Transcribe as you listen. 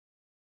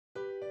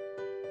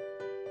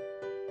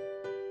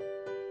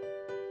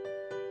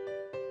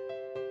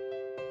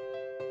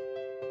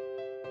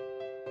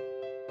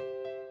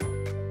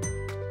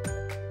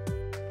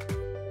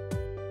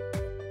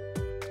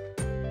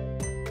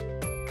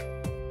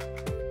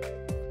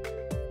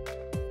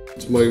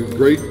It's my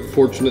great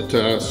fortunate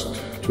task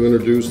to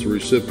introduce the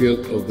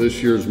recipient of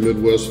this year's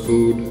Midwest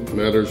Food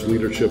Matters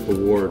Leadership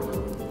Award.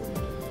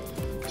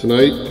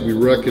 Tonight, we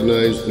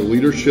recognize the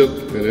leadership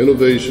and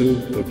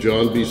innovation of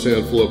John B.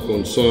 Sanfilippo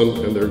and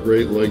Son and their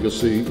great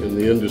legacy in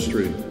the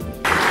industry.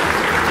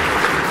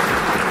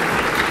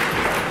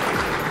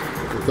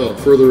 Without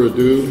further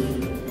ado,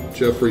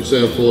 Jeffrey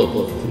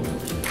Sanfilippo.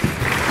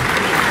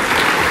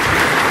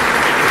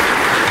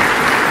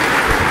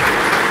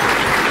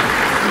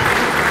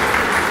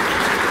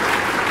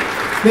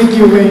 Thank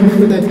you, Wayne,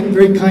 for that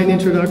very kind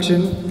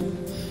introduction.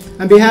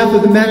 On behalf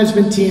of the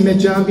management team at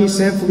John B.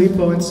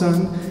 Sanfilippo and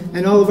Son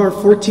and all of our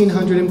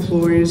 1,400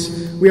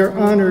 employees, we are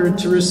honored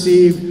to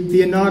receive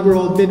the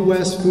inaugural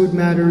Midwest Food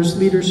Matters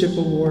Leadership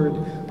Award.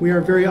 We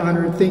are very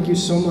honored. Thank you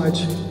so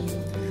much.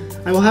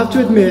 I will have to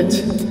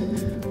admit,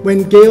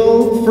 when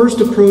Gail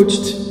first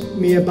approached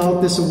me about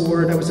this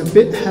award, I was a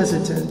bit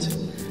hesitant.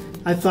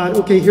 I thought,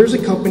 okay, here's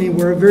a company,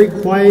 we're a very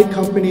quiet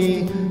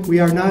company, we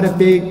are not a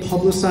big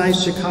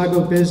publicized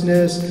Chicago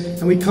business,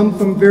 and we come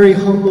from very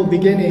humble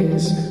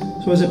beginnings,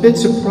 so I was a bit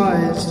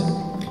surprised.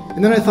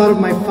 And then I thought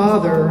of my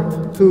father,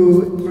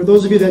 who, for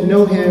those of you that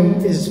know him,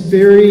 is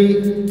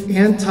very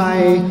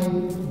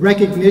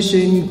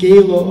anti-recognition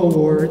gala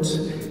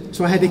awards,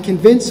 so I had to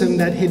convince him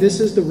that, hey,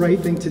 this is the right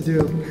thing to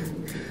do.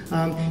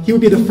 He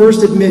would be the first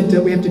to admit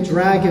that we have to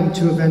drag him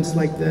to events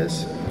like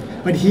this,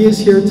 but he is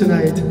here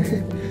tonight.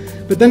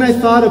 But then I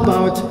thought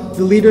about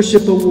the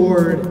Leadership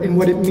Award and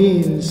what it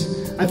means.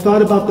 I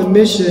thought about the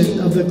mission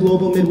of the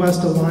Global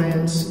Midwest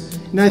Alliance,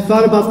 and I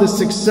thought about the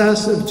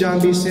success of John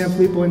B.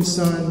 Sanfilippo and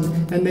Son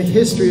and the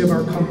history of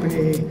our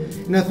company.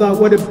 And I thought,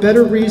 what a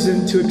better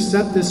reason to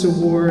accept this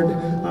award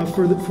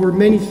for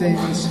many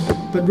things,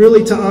 but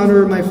really to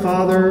honor my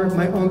father,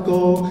 my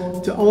uncle,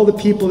 to all the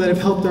people that have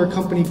helped our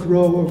company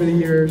grow over the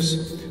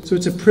years. So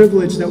it's a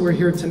privilege that we're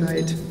here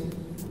tonight.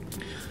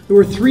 There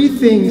were three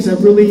things that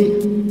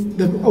really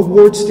the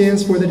award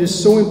stands for that is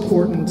so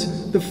important.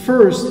 The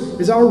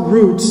first is our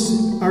roots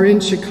are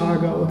in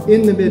Chicago,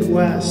 in the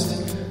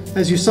Midwest.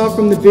 As you saw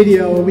from the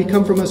video, we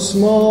come from a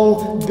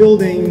small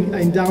building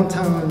in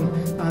downtown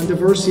on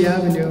Diversey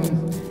Avenue,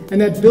 and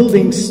that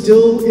building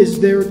still is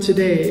there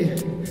today.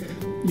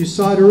 You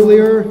saw it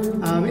earlier,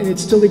 and it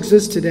still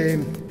exists today.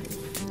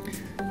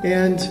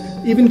 And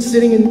even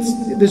sitting in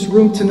this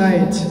room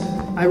tonight,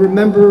 I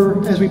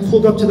remember as we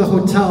pulled up to the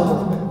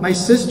hotel, my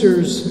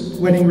sister's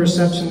wedding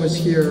reception was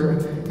here,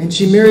 and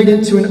she married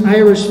into an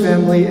Irish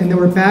family, and there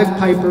were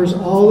bagpipers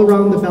all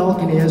around the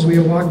balcony as we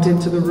walked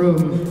into the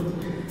room.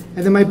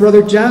 And then my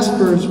brother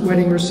Jasper's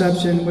wedding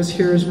reception was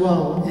here as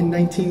well in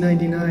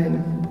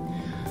 1999.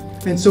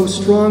 And so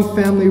strong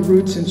family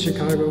roots in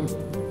Chicago.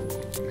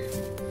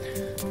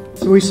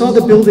 So we saw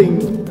the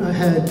building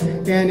ahead,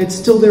 and it's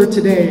still there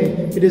today.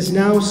 It is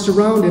now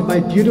surrounded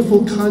by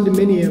beautiful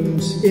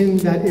condominiums in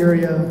that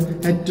area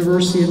at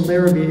Diversey and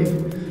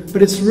Larrabee.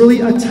 But it's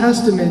really a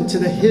testament to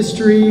the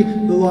history,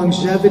 the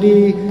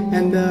longevity,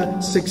 and the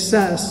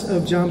success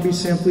of John B.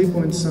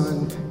 Sanfilippo and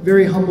Son.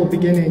 Very humble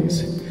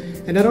beginnings.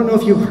 And I don't know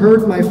if you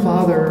heard my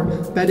father,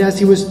 but as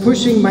he was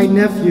pushing my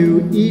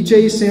nephew,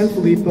 E.J.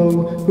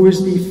 Sanfilippo, who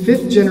is the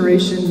 5th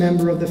generation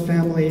member of the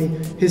family,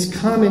 his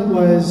comment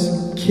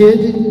was,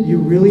 "Kid, you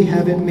really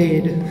have it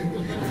made."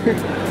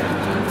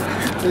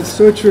 That's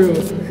so true.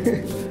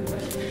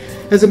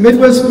 As a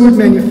Midwest food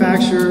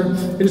manufacturer,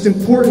 it is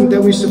important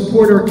that we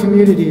support our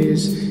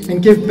communities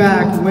and give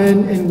back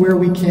when and where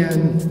we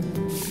can.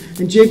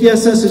 And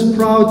JBSS is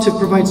proud to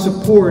provide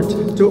support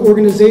to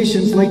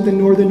organizations like the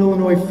Northern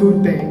Illinois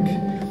Food Bank.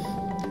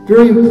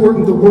 Very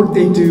important the work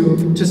they do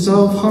to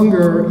solve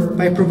hunger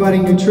by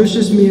providing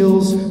nutritious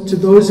meals to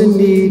those in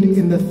need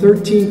in the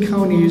 13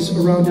 counties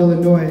around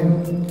Illinois.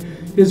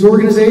 It is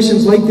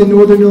organizations like the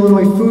Northern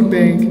Illinois Food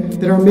Bank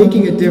that are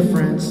making a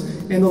difference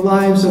in the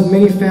lives of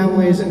many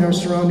families in our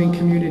surrounding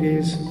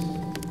communities.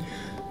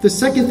 The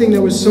second thing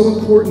that was so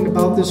important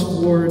about this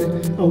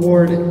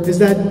award is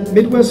that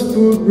Midwest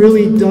food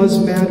really does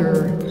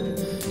matter.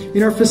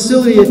 In our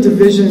facility at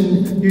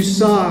Division, you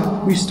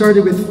saw we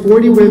started with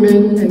 40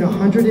 women and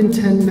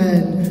 110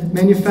 men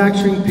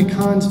manufacturing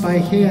pecans by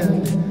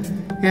hand.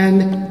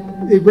 And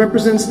it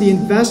represents the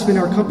investment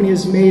our company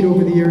has made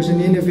over the years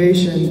in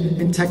innovation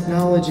and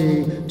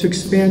technology to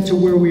expand to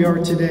where we are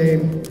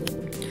today.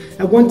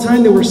 At one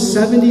time, there were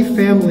 70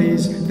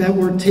 families that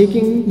were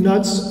taking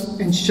nuts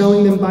and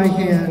shelling them by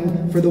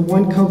hand for the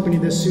one company,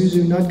 the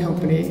Suzu Nut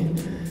Company.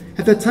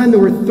 At that time, there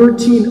were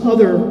 13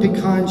 other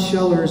pecan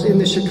shellers in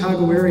the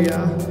Chicago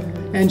area,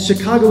 and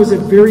Chicago was a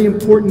very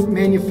important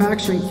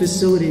manufacturing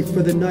facility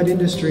for the nut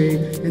industry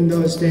in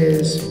those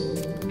days.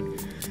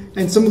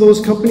 And some of those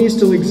companies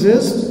still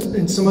exist,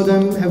 and some of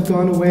them have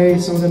gone away,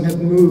 some of them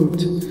have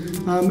moved.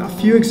 A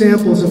few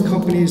examples of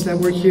companies that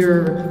were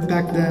here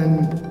back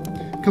then.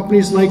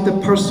 Companies like the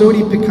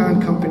Parsoti Pecan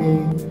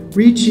Company,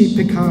 Ricci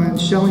Pecan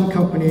Shelling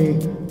Company,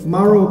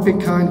 Morrow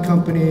Pecan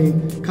Company,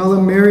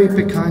 Calamari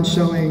Pecan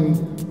Shelling,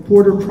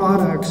 Porter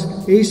Products,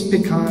 Ace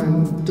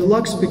Pecan,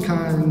 Deluxe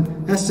Pecan,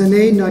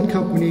 SNA Nut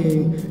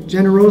Company,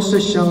 Generosa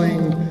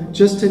Shelling,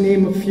 just to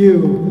name a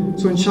few.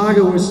 So in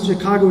Chicago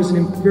was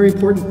a very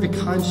important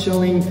pecan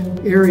shelling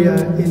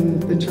area in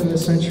the turn of the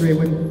century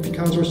when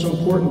pecans were so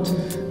important.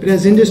 But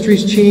as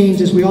industries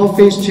changed, as we all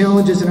faced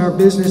challenges in our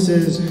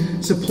businesses,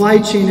 supply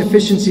chain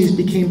efficiencies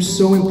became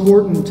so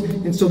important.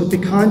 And so the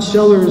pecan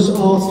shellers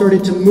all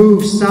started to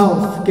move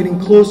south, getting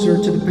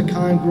closer to the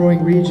pecan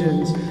growing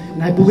regions.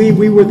 And I believe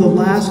we were the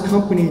last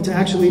company to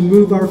actually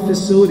move our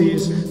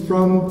facilities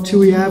from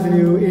Toohey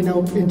Avenue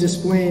in Des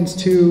Plaines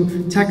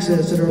to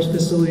Texas at our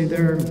facility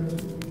there.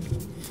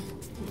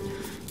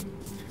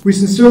 We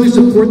sincerely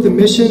support the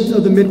mission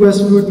of the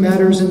Midwest Food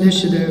Matters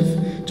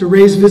Initiative to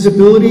raise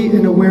visibility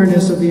and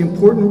awareness of the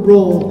important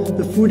role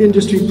the food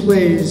industry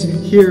plays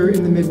here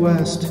in the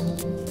Midwest.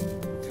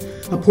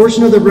 A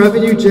portion of the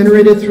revenue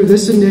generated through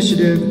this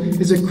initiative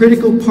is a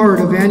critical part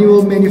of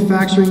annual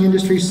manufacturing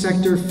industry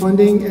sector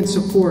funding and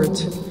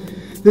support.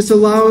 This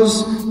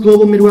allows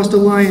Global Midwest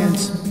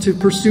Alliance to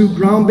pursue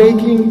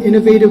groundbreaking,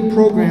 innovative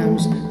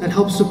programs that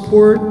help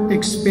support,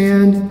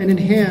 expand, and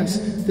enhance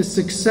the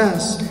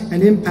success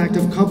and impact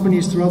of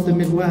companies throughout the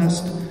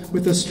Midwest,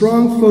 with a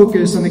strong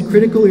focus on the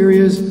critical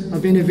areas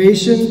of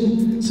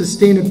innovation,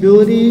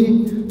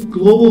 sustainability,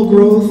 global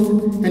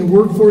growth, and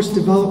workforce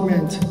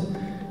development.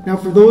 Now,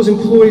 for those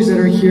employees that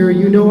are here,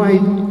 you know I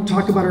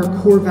talk about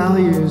our core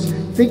values.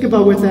 Think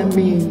about what that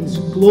means.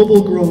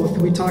 Global growth,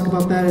 we talk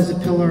about that as a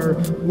pillar.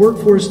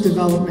 Workforce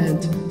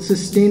development,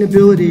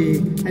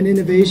 sustainability, and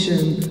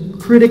innovation.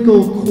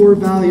 Critical core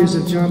values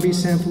of John B.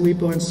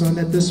 Sanfilippo and Son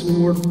that this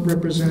award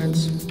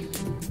represents.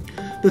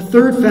 The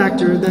third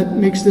factor that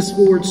makes this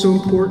award so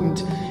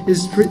important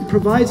is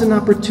provides an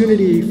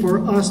opportunity for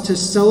us to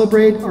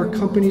celebrate our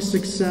company's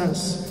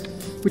success,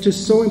 which is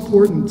so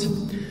important.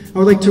 I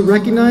would like to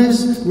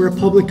recognize, we're a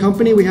public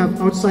company, we have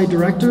outside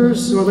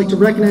directors, so I'd like to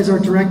recognize our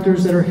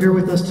directors that are here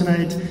with us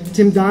tonight.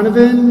 Tim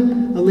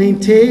Donovan, Elaine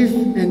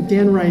Tafe, and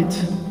Dan Wright.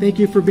 Thank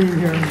you for being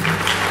here.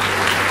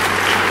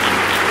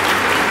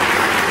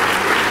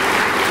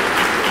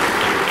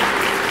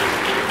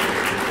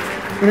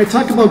 When I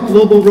talk about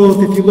global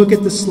growth, if you look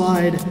at the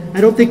slide,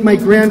 I don't think my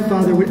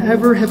grandfather would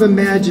ever have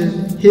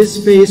imagined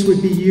his face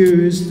would be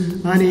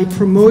used on a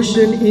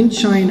promotion in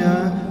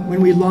China when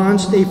we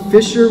launched a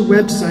Fisher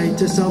website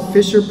to sell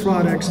Fisher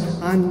products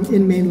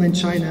in mainland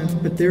China.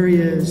 But there he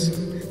is.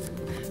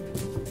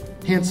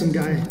 Handsome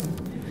guy.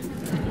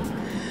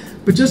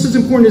 But just as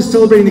important as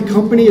celebrating the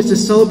company is to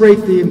celebrate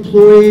the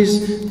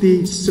employees,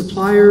 the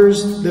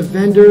suppliers, the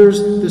vendors,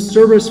 the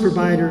service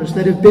providers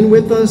that have been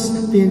with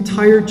us the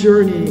entire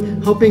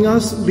journey, helping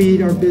us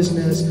lead our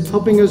business,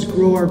 helping us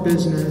grow our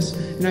business.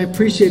 And I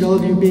appreciate all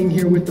of you being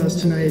here with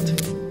us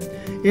tonight.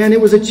 And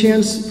it was a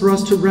chance for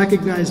us to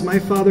recognize my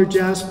father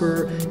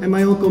Jasper and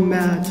my uncle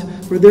Matt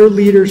for their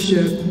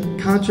leadership,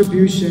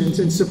 contributions,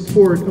 and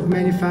support of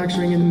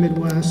manufacturing in the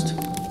Midwest.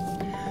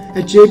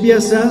 At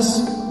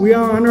JBSS, we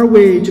are on our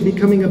way to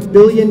becoming $1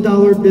 billion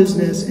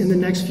business in the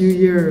next few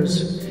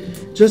years.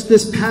 Just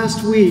this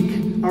past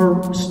week,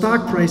 our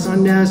stock price on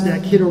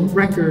NASDAQ hit a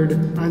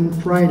record on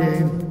Friday.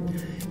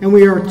 And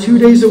we are 2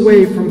 days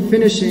away from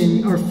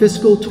finishing our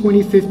fiscal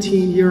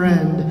 2015 year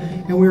end,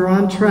 and we're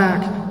on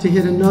track to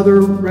hit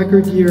another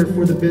record year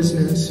for the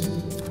business.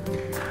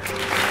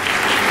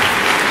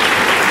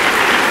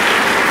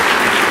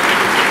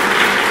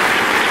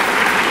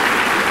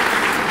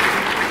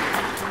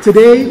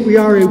 Today, we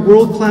are a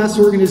world-class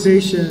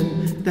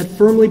organization that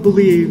firmly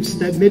believes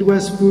that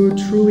Midwest food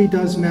truly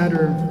does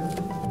matter.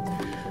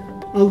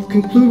 I'll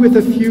conclude with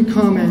a few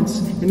comments,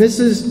 and this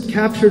is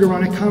captured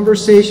around a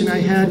conversation I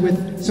had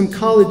with some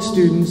college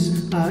students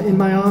in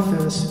my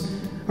office.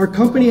 Our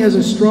company has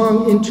a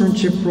strong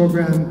internship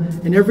program,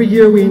 and every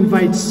year we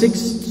invite 6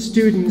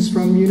 students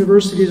from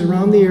universities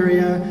around the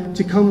area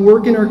to come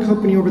work in our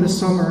company over the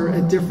summer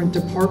at different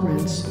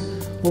departments.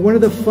 Well, one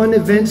of the fun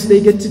events they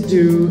get to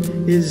do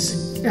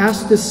is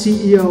ask the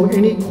CEO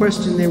any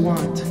question they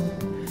want.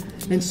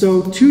 And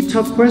so 2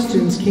 tough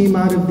questions came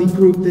out of the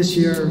group this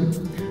year.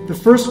 The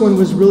first one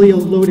was really a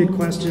loaded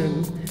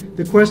question.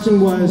 The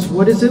question was,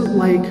 what is it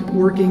like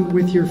working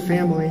with your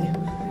family?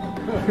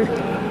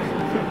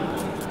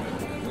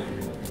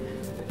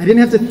 I didn't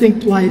have to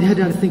think, well, I had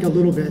to think a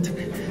little bit.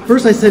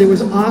 First I said it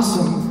was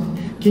awesome.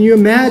 Can you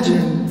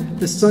imagine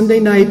the Sunday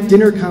night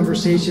dinner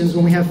conversations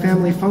when we have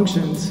family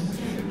functions?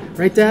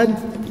 Right,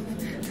 Dad?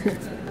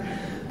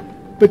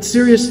 But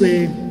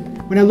seriously,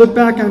 when I look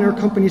back on our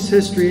company's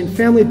history and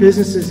family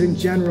businesses in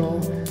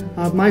general,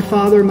 my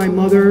father, my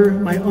mother,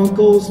 my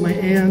uncles, my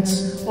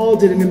aunts, all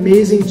did an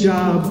amazing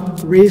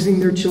job raising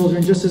their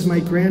children just as my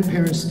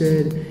grandparents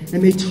did.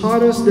 And they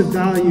taught us the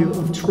value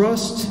of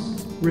trust,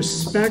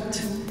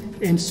 respect,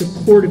 and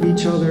support of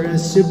each other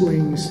as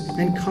siblings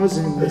and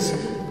cousins,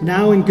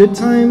 now in good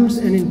times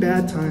and in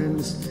bad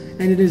times.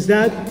 And it is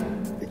that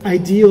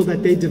ideal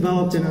that they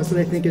developed in us that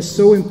I think is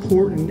so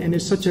important and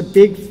is such a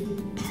big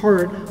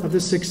part of the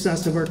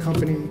success of our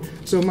company.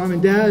 So Mom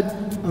and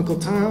Dad, Uncle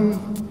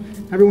Tom,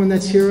 everyone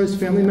that's here as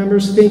family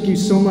members, thank you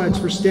so much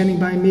for standing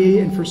by me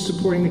and for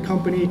supporting the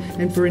company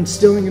and for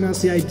instilling in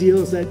us the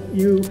ideals that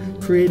you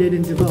created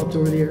and developed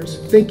over the years.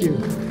 Thank you.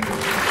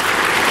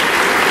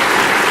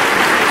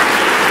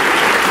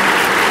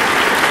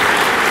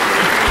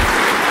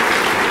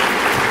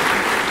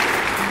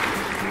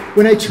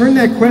 When I turned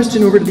that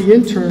question over to the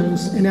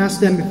interns and asked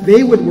them if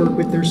they would work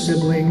with their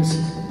siblings,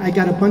 I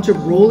got a bunch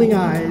of rolling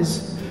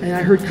eyes, and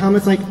I heard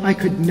comments like, I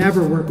could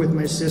never work with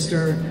my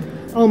sister.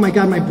 Oh my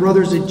God, my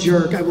brother's a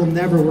jerk. I will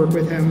never work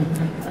with him.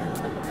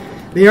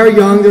 They are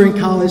young, they're in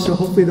college, so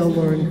hopefully they'll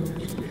learn.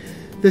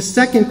 The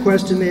second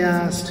question they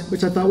asked,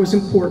 which I thought was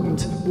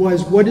important,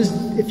 was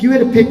if you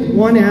had to pick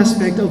one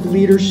aspect of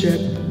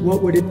leadership,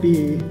 what would it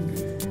be?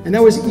 And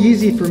that was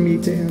easy for me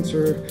to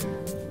answer.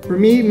 For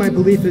me, my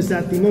belief is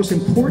that the most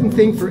important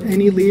thing for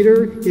any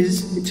leader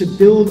is to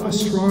build a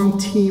strong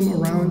team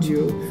around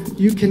you.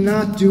 You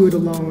cannot do it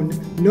alone.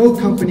 No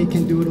company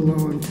can do it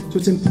alone. So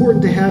it's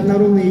important to have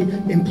not only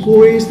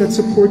employees that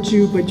support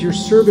you, but your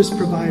service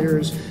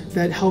providers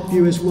that help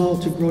you as well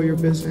to grow your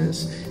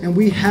business. And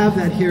we have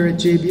that here at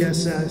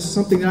JBSS,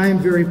 something that I am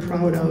very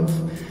proud of.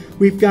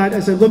 We've got,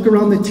 as I look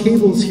around the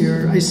tables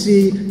here, I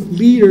see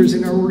leaders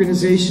in our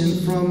organization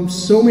from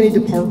so many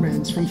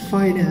departments, from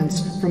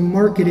finance, from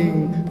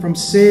marketing, from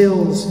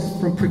sales,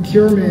 from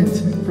procurement,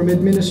 from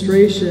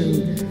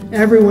administration.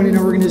 Everyone in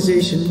our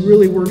organization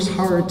really works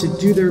hard to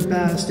do their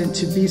best and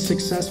to be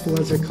successful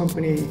as a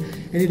company.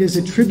 And it is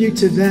a tribute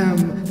to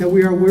them that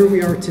we are where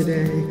we are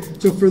today.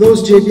 So for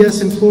those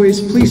JBS employees,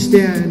 please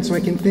stand so I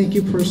can thank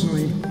you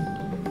personally.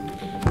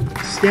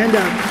 Stand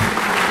up.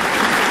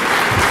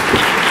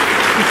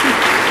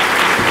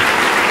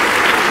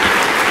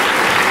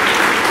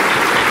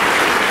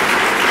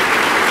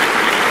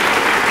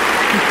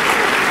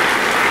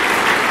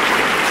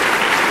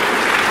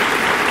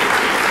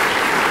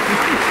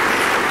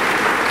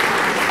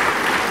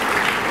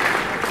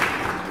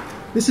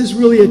 This is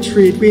really a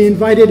treat. We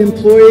invited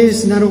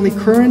employees, not only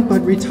current, but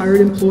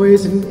retired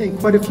employees, and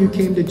quite a few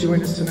came to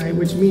join us tonight,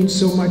 which means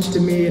so much to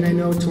me and I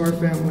know to our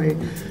family.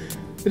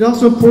 It's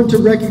also important to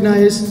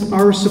recognize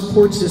our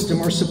support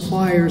system, our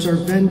suppliers, our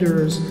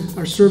vendors,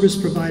 our service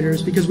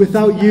providers, because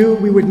without you,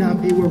 we would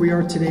not be where we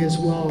are today as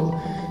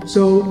well.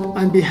 So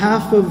on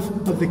behalf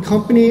of the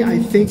company, I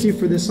thank you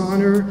for this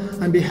honor.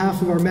 On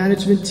behalf of our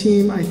management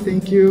team, I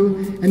thank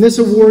you. And this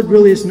award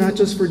really is not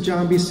just for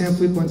John B.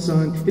 Sanfilippo &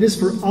 Son. It is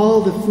for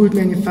all the food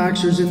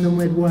manufacturers in the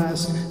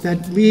Midwest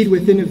that lead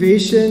with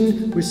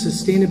innovation, with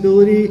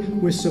sustainability,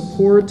 with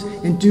support,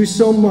 and do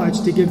so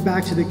much to give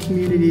back to the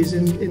communities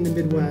in the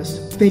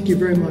Midwest. Thank you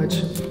very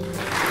much.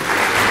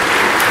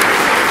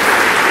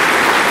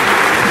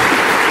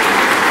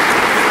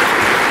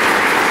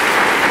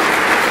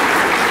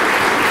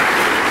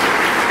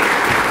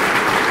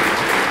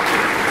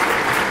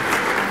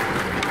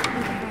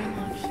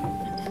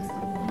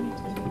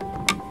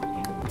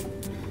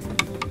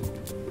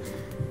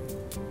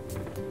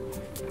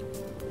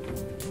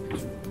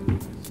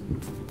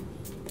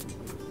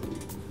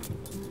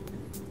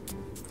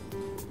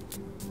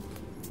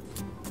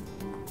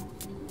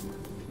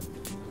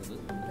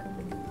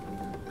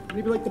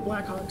 Maybe like the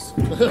Blackhawks.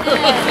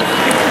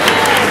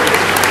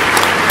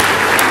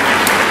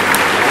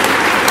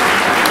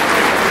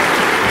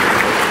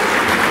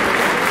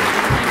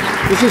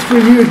 This is for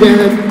you,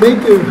 Dad.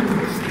 Thank you.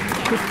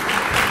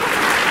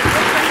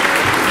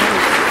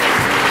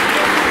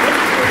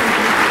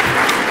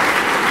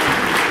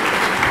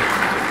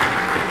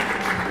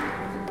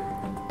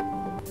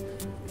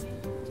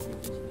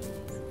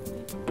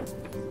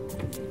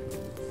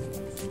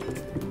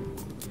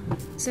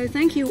 So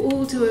thank you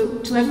all to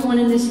everyone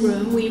in this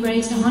room. We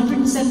raised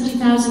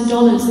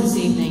 $170,000 this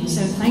evening,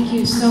 so thank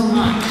you so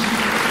much.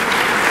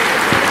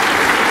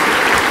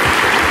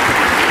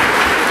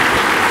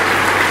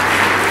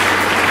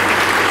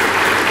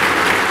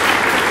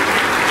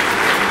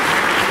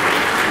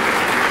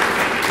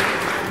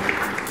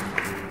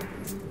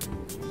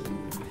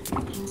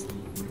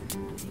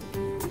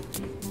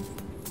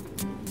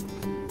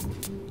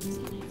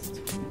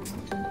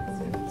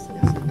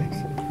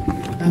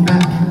 I'm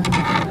back.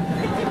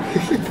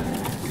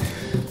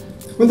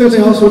 One thing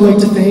I also would like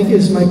to thank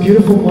is my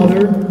beautiful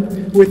mother.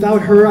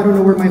 Without her, I don't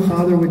know where my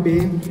father would be.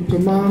 So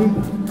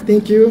Mom,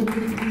 thank you.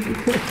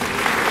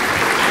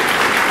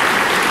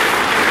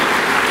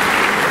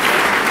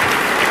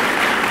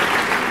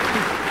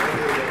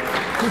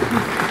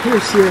 Here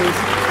she is.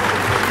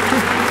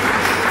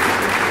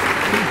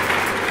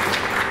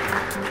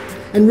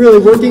 And really,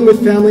 working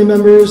with family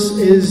members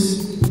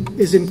is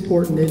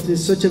important. It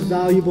is such a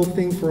valuable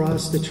thing for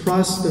us, the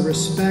trust, the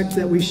respect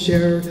that we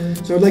share.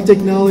 So I'd like to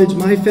acknowledge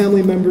my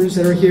family members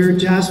that are here: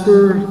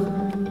 Jasper,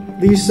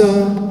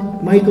 Lisa,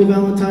 Michael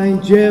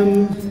Valentine,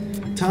 Jim,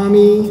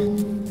 Tommy.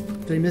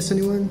 Did I miss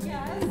anyone?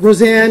 Yes.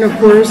 Roseanne, of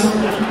course.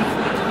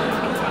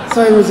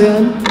 Sorry,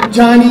 Roseanne.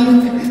 Johnny,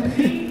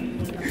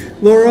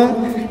 Laura.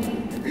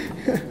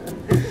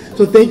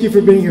 So thank you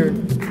for being here.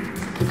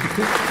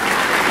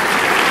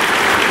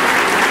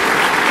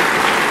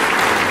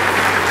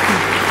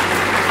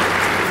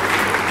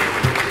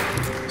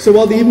 So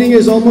while the evening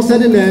is almost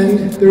at an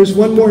end, there is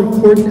one more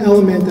important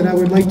element that I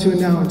would like to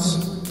announce.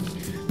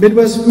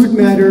 Midwest Food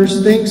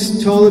Matters, thanks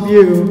to all of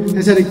you,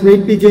 has had a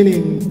great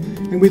beginning,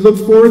 and we look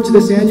forward to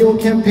this annual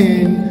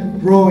campaign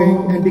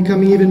growing and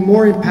becoming even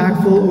more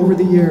impactful over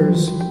the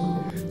years.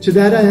 To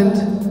that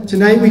end,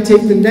 tonight we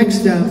take the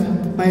next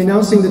step by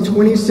announcing the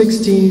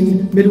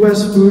 2016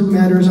 Midwest Food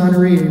Matters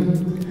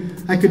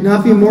honoree. I could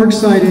not be more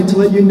excited to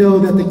let you know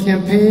that the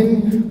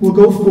campaign will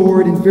go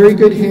forward in very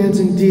good hands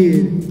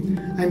indeed.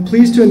 I'm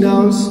pleased to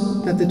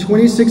announce that the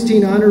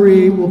 2016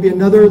 honoree will be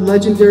another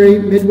legendary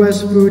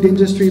Midwest food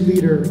industry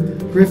leader,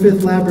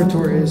 Griffith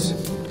Laboratories.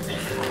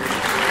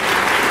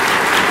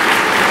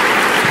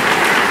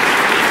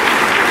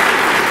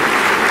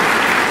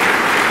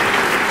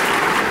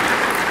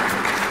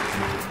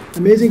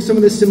 Amazing some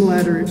of the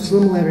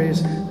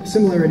similarities.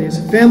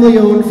 Family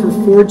owned for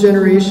 4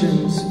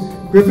 generations,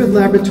 Griffith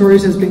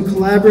Laboratories has been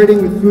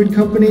collaborating with food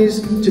companies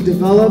to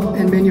develop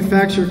and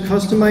manufacture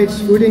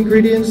customized food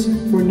ingredients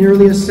for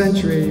nearly a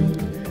century.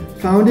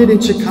 Founded in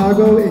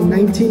Chicago in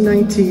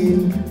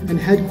 1919 and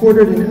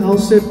headquartered in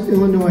Alsip,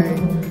 Illinois,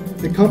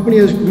 the company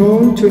has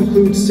grown to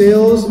include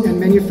sales and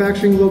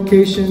manufacturing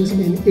locations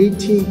in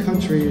 18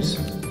 countries.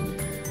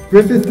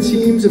 Griffith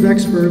teams of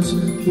experts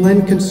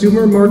blend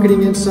consumer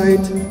marketing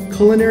insight,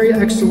 culinary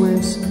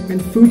excellence,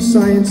 and food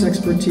science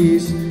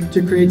expertise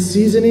to create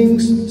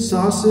seasonings,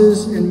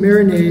 sauces, and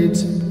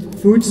marinades,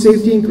 food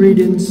safety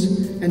ingredients,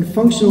 and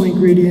functional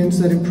ingredients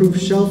that improve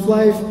shelf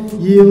life,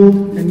 yield,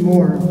 and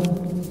more.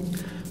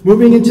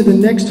 Moving into the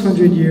next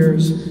 100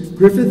 years,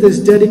 Griffith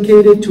is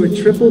dedicated to a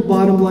triple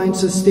bottom line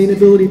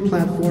sustainability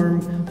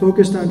platform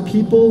focused on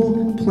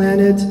people,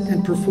 planet,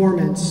 and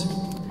performance.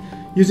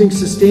 Using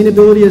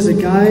sustainability as a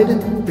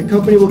guide, the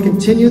company will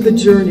continue the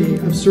journey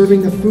of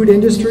serving the food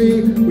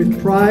industry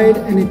with pride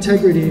and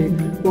integrity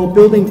while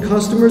building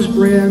customers'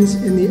 brands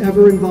in the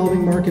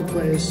ever-evolving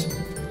marketplace.